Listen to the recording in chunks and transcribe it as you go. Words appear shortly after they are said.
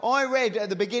I read at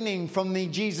the beginning from the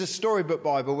Jesus Storybook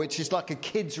Bible, which is like a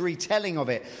kid's retelling of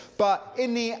it. But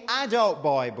in the adult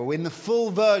Bible, in the full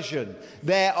version,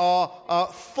 there are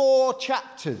 4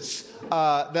 chapters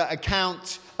that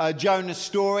account Jonah's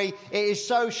story. It is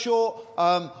so short.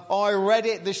 I read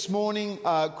it this morning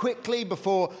quickly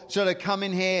before sort of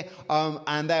coming here.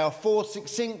 And there are 4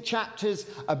 succinct chapters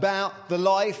about the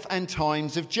life and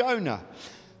times of Jonah.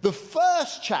 The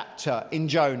first chapter in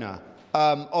Jonah,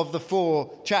 of the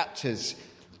 4 chapters,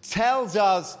 tells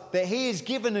us that he is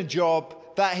given a job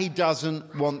that he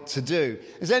doesn't want to do.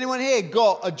 Has anyone here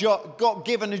got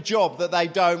given a job that they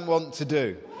don't want to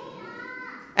do?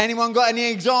 Anyone got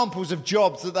any examples of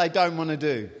jobs that they don't want to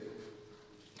do?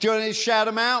 Do you want to shout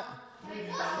them out?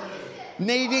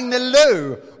 Needing the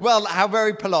loo. Well, how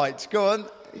very polite. Go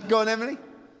on, Emily.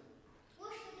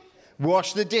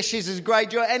 Wash the dishes is a great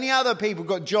job. Any other people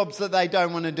got jobs that they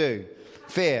don't want to do?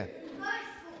 Fear.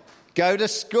 Go to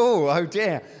school. Oh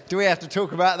dear. Do we have to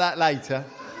talk about that later?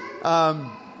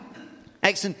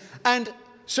 Excellent. And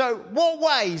so what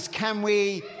ways can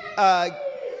we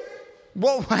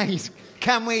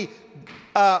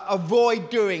avoid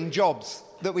doing jobs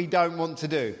that we don't want to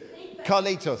do?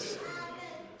 Carlitos.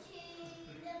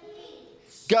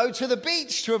 Go to the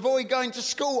beach to avoid going to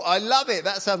school. I love it.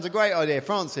 That sounds a great idea.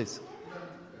 Francis.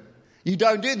 You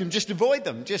don't do them. Just avoid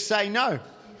them. Just say no.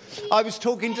 I was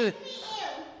talking to...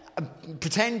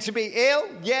 Pretend to be ill?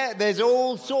 Yeah, there's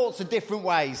all sorts of different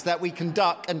ways that we can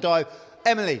duck and dive.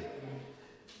 Emily,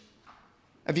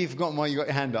 have you forgotten why you got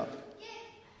your hand up?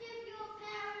 Give your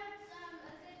parents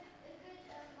a good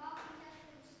marking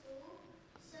test in school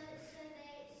so you don't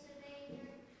have to do the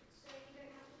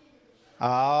dishes.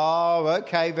 Oh,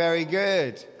 okay, very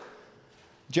good.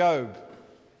 Job.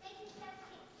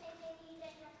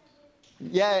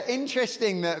 Yeah,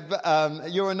 interesting that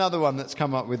you're another one that's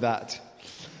come up with that.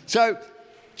 So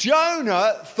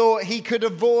Jonah thought he could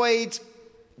avoid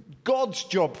God's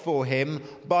job for him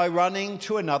by running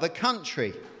to another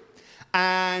country.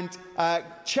 And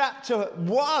chapter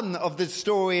 1 of the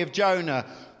story of Jonah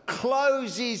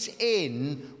closes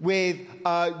in with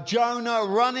Jonah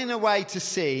running away to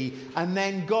sea, and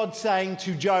then God saying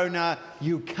to Jonah,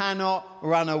 "You cannot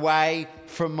run away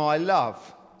from my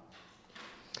love."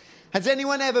 Has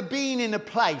anyone ever been in a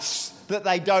place that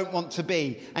they don't want to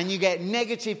be, and you get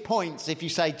negative points if you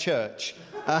say church?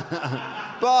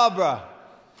 Barbara?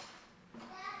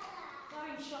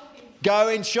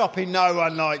 Going shopping. No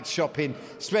one likes shopping,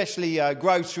 especially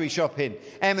grocery shopping.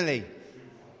 Emily?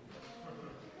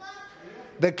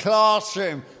 The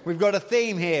classroom. We've got a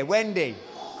theme here. Wendy?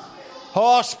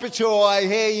 Hospital, I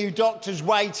hear you. Doctor's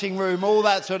waiting room, all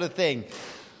that sort of thing.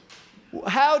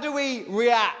 How do we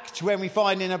react when we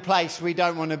find in a place we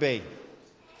don't want to be?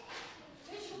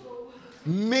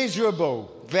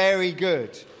 Miserable. Very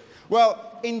good.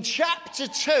 Well, in chapter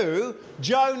 2,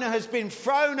 Jonah has been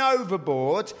thrown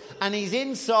overboard and he's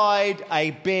inside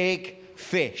a big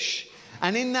fish.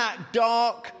 And in that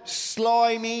dark,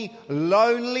 slimy,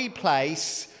 lonely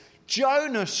place,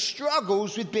 Jonah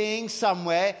struggles with being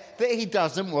somewhere that he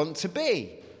doesn't want to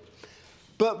be.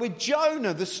 But with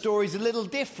Jonah, the story's a little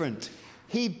different.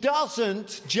 He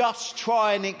doesn't just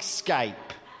try and escape.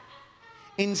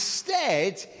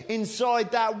 Instead,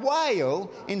 inside that whale,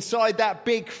 inside that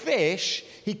big fish,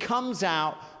 he comes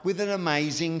out with an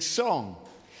amazing song.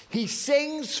 He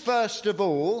sings, first of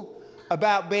all,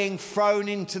 about being thrown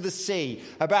into the sea,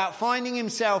 about finding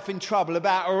himself in trouble,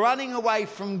 about running away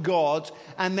from God,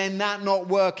 and then that not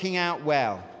working out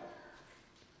well.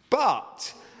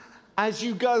 But as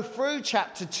you go through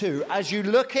chapter 2, as you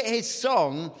look at his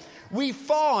song, we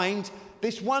find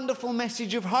this wonderful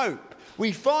message of hope.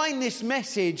 We find this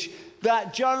message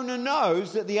that Jonah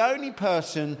knows that the only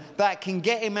person that can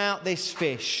get him out this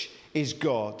fish is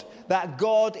God. That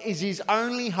God is his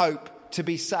only hope to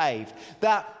be saved.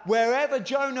 That wherever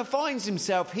Jonah finds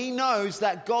himself, he knows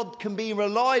that God can be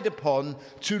relied upon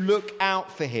to look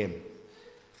out for him.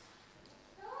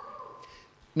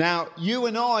 Now, you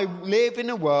and I live in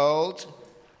a world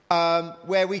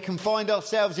where we can find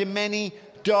ourselves in many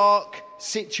dark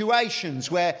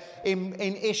situations, where in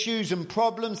issues and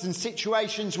problems and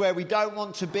situations where we don't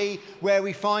want to be, where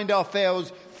we find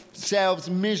ourselves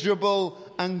miserable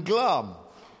and glum.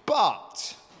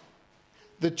 But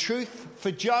the truth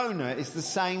for Jonah is the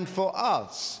same for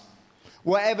us.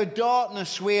 Whatever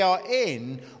darkness we are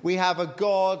in, we have a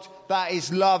God that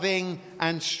is loving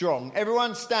and strong.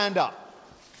 Everyone stand up.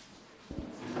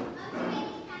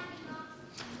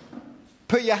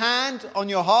 Put your hand on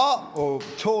your heart or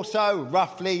torso,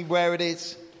 roughly where it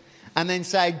is, and then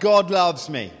say, God loves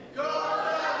me. God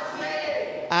loves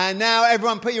me. And now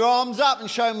everyone put your arms up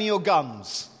and show me your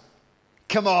gums.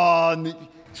 Come on.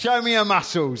 Show me your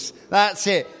muscles. That's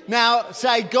it. Now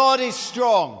say, God is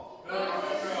strong.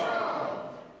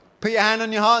 Put your hand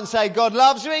on your heart and say, God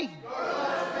loves me.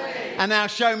 And now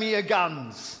show me your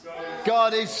guns.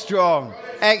 God is strong.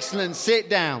 Excellent. Sit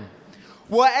down.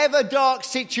 Whatever dark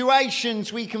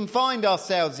situations we can find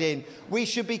ourselves in, we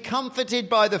should be comforted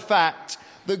by the fact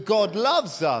that God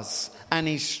loves us and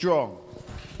He's strong.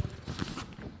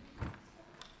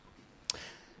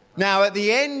 Now, at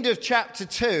the end of chapter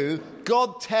 2,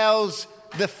 God tells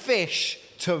the fish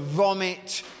to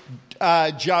vomit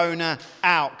Jonah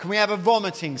out. Can we have a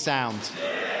vomiting sound?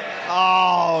 Yeah.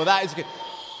 Oh, that is good.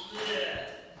 Yeah.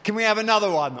 Can we have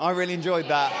another one? I really enjoyed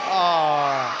that.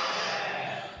 Oh.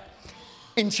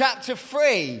 In chapter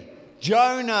 3,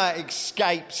 Jonah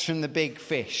escapes from the big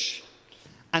fish.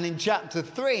 And in chapter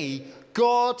 3,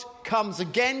 God comes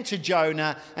again to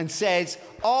Jonah and says,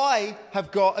 I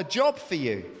have got a job for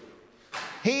you.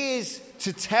 He is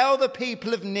to tell the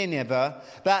people of Nineveh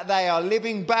that they are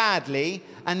living badly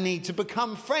and need to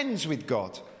become friends with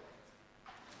God.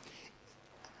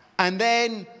 And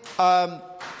then,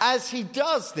 as he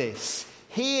does this,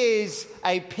 he is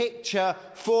a picture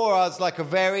for us like a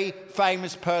very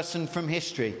famous person from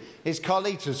history. His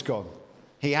Carlito's gone.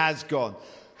 He has gone.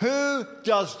 Who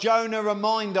does Jonah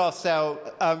remind us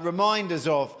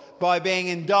of by being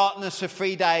in darkness for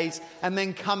 3 days and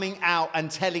then coming out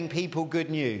and telling people good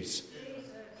news?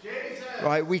 Jesus.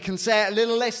 Right, we can say it a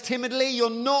little less timidly. You're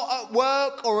not at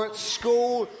work or at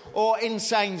school or in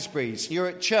Sainsbury's. You're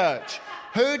at church.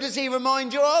 Who does he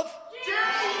remind you of?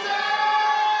 Jesus!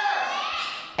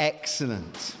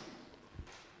 Excellent.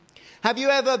 Have you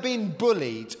ever been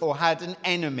bullied or had an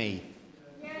enemy?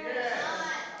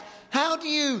 How do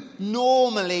you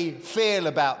normally feel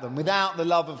about them without the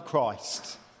love of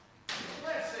Christ?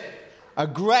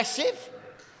 Aggressive?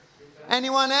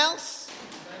 Anyone else?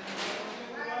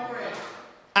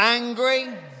 Angry?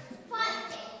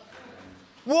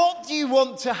 What do you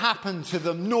want to happen to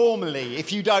them normally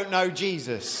if you don't know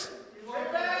Jesus?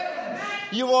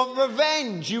 You want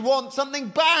revenge. You want something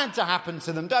bad to happen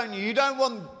to them, don't you? You don't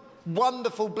want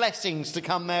wonderful blessings to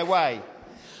come their way.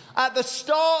 At the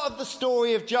start of the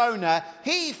story of Jonah,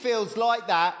 he feels like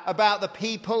that about the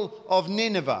people of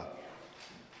Nineveh.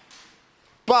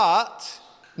 But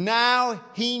now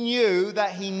he knew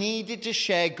that he needed to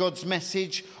share God's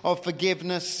message of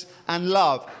forgiveness and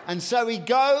love. And so he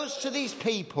goes to these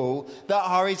people that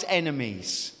are his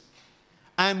enemies.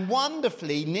 And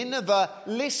wonderfully, Nineveh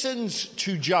listens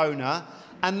to Jonah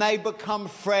and they become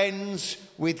friends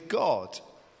with God.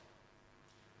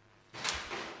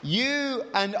 You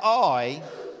and I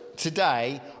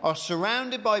today are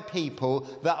surrounded by people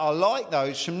that are like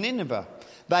those from Nineveh.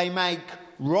 They make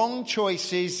wrong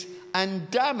choices and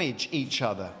damage each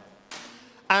other.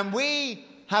 And we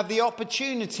have the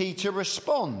opportunity to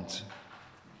respond.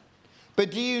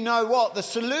 But do you know what? The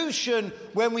solution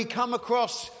when we come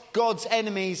across God's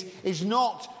enemies is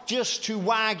not just to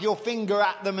wag your finger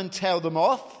at them and tell them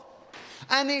off.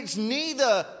 And it's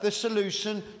neither the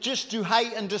solution just to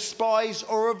hate and despise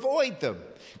or avoid them.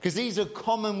 Because these are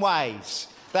common ways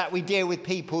that we deal with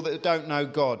people that don't know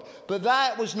God. But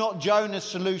that was not Jonah's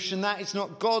solution. That is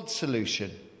not God's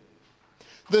solution.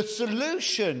 The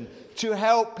solution to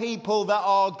help people that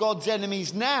are God's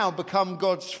enemies now become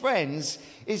God's friends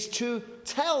is to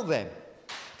tell them.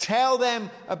 Tell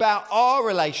them about our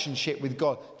relationship with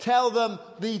God. Tell them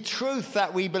the truth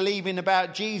that we believe in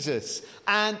about Jesus.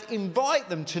 And invite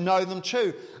them to know them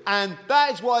too. And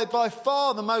that is why by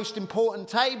far the most important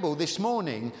table this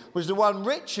morning was the one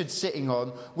Richard's sitting on,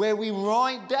 where we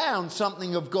write down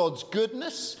something of God's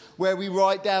goodness, where we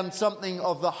write down something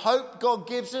of the hope God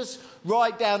gives us,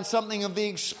 write down something of the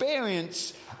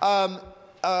experience,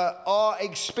 our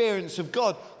experience of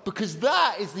God. Because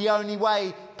that is the only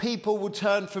way people will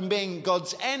turn from being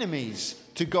God's enemies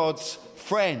to God's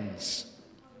friends.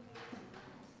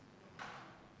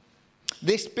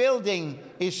 This building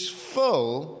is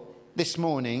full this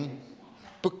morning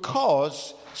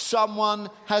because someone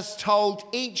has told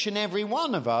each and every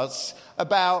one of us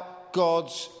about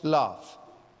God's love.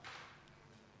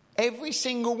 Every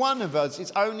single one of us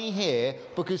is only here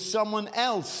because someone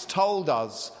else told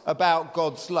us about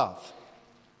God's love.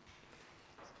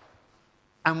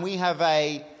 And we have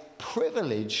a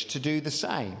privilege to do the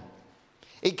same.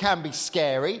 It can be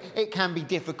scary. It can be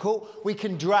difficult. We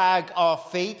can drag our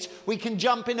feet. We can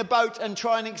jump in a boat and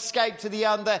try and escape to the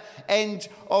other end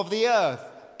of the earth.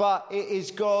 But it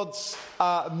is God's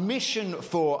mission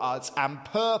for us and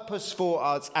purpose for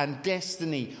us and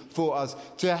destiny for us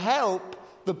to help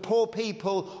the poor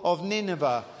people of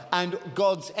Nineveh and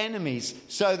God's enemies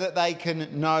so that they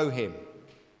can know him.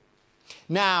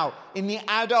 Now, in the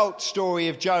adult story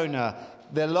of Jonah,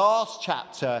 the last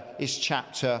chapter is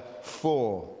chapter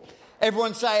 4.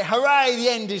 Everyone say, hooray, the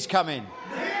end is coming.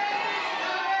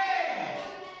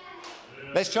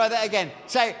 Let's try that again.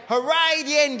 Say, hooray,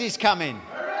 the end is coming.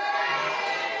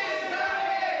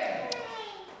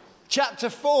 Chapter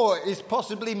 4 is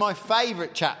possibly my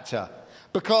favourite chapter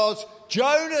because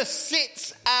Jonah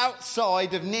sits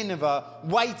outside of Nineveh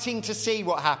waiting to see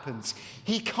what happens.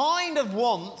 He kind of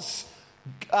wants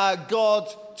God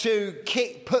to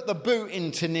put the boot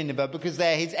into Nineveh because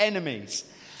they're his enemies.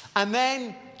 And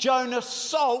then Jonah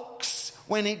sulks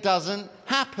when it doesn't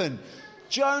happen.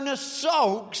 Jonah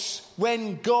sulks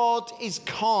when God is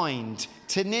kind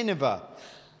to Nineveh.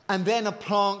 And then a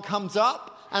plant comes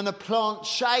up and the plant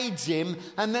shades him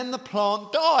and then the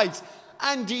plant dies.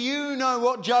 And do you know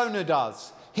what Jonah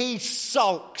does? He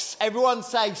sulks. Everyone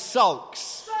say sulks.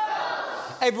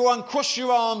 Sulks. Everyone cross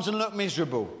your arms and look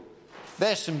miserable.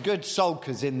 There's some good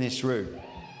sulkers in this room.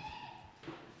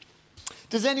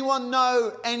 Does anyone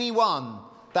know anyone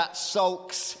that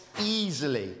sulks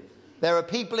easily? There are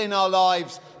people in our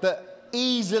lives that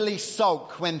easily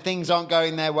sulk when things aren't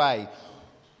going their way.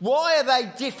 Why are they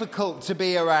difficult to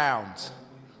be around?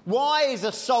 Why is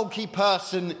a sulky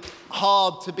person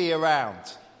hard to be around?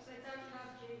 They don't have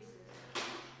Jesus.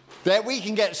 That we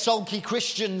can get sulky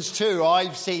Christians too.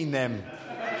 I've seen them.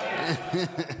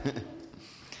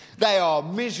 They are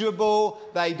miserable.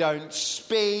 They don't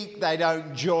speak. They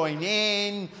don't join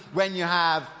in. When you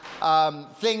have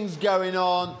things going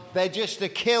on, they're just a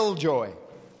killjoy.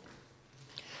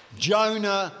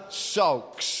 Jonah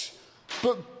sulks.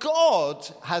 But God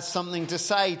has something to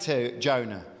say to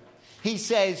Jonah. He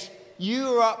says, you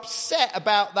are upset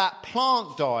about that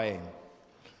plant dying.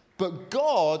 But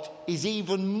God is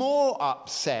even more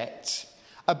upset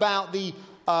about the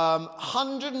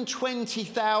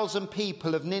 120,000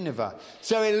 people of Nineveh.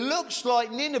 So it looks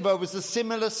like Nineveh was a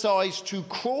similar size to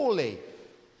Crawley.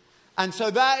 And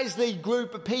so that is the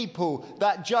group of people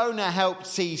that Jonah helped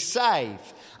see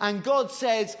saved. And God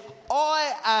says,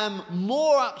 I am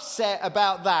more upset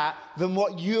about that than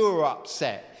what you're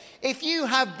upset. If you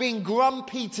have been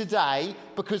grumpy today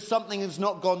because something has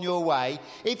not gone your way,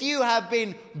 if you have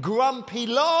been grumpy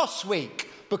last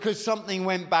week because something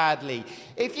went badly,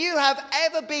 if you have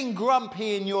ever been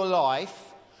grumpy in your life,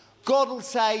 God will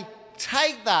say,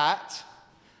 take that,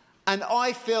 and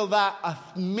I feel that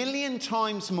 1,000,000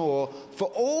 times more for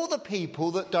all the people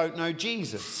that don't know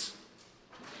Jesus.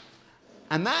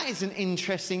 And that is an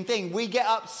interesting thing. We get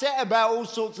upset about all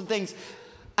sorts of things.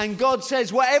 And God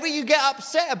says, whatever you get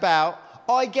upset about,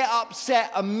 I get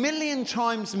upset 1,000,000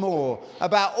 times more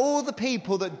about all the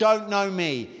people that don't know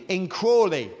me in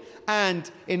Crawley and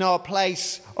in our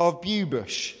place of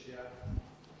Bewbush. Yeah.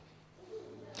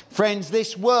 Friends,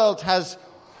 this world has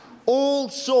all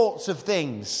sorts of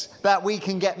things that we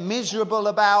can get miserable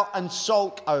about and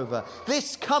sulk over.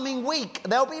 This coming week,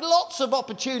 there'll be lots of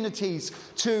opportunities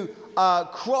to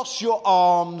cross your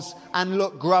arms and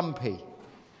look grumpy.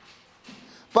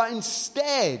 But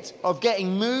instead of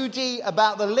getting moody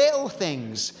about the little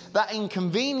things that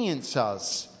inconvenience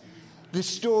us, the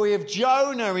story of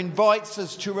Jonah invites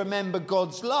us to remember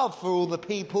God's love for all the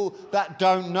people that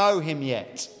don't know him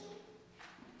yet.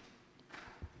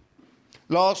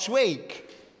 Last week,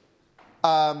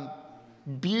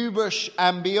 Bewbush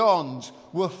and beyond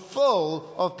were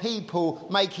full of people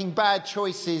making bad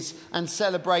choices and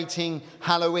celebrating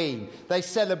Halloween. They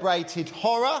celebrated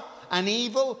horror and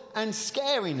evil and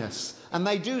scariness, and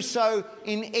they do so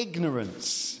in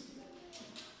ignorance.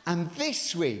 And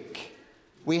this week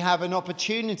we have an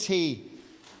opportunity,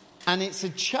 and it's a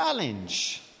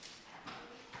challenge,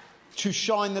 to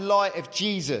shine the light of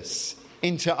Jesus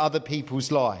into other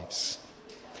people's lives.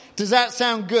 Does that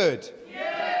sound good?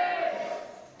 Yes.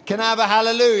 Can I have a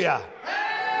hallelujah?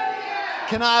 Hallelujah.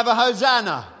 Can I have a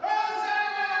Hosanna?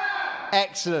 Hosanna.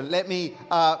 Excellent. Let me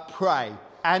pray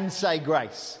and say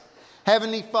grace.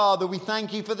 Heavenly Father, we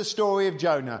thank you for the story of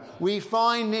Jonah. We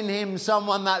find in him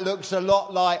someone that looks a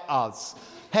lot like us.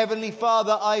 Heavenly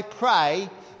Father, I pray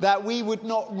that we would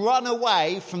not run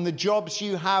away from the jobs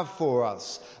you have for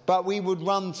us, but we would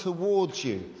run towards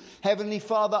you. Heavenly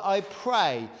Father, I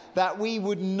pray that we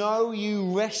would know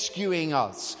you rescuing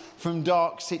us from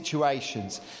dark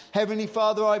situations. Heavenly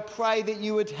Father, I pray that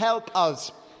you would help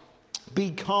us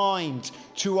be kind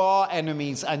to our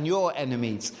enemies and your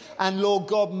enemies. And Lord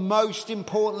God, most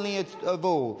importantly of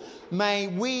all, may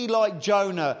we, like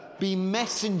Jonah, be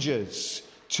messengers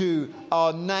to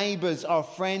our neighbours, our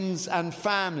friends and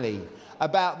family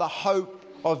about the hope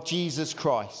of Jesus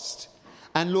Christ.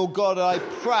 And Lord God, I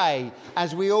pray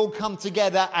as we all come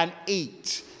together and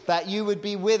eat, that you would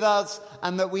be with us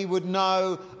and that we would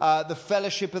know the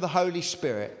fellowship of the Holy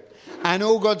Spirit. And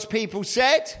all God's people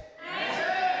said,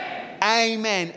 Amen. Amen.